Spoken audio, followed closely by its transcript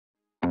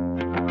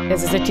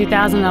This is a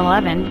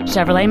 2011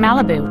 Chevrolet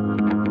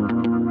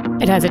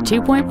Malibu. It has a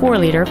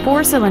 2.4-liter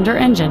four-cylinder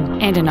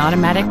engine and an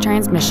automatic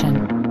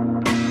transmission.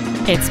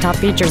 Its top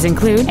features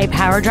include a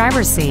power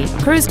driver's seat,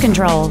 cruise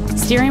control,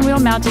 steering wheel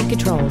mounted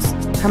controls,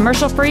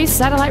 commercial-free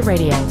satellite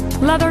radio,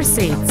 leather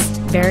seats,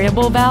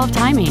 variable valve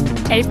timing,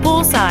 a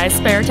full-size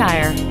spare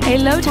tire, a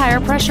low tire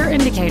pressure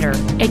indicator,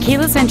 a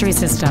keyless entry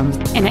system,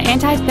 and an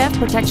anti-theft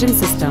protection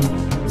system.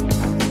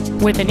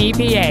 With an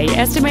EPA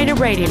estimated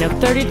rating of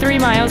 33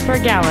 miles per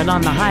gallon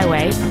on the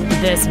highway,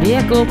 this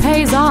vehicle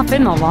pays off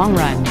in the long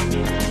run.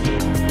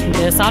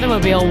 This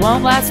automobile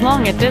won't last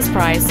long at this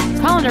price.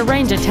 Call and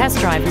arrange a test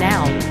drive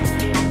now.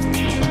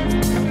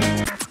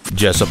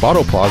 Jessup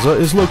Auto Plaza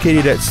is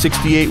located at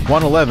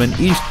 68111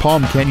 East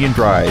Palm Canyon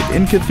Drive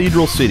in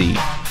Cathedral City.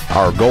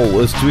 Our goal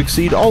is to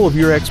exceed all of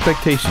your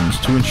expectations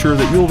to ensure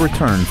that you'll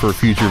return for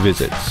future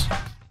visits.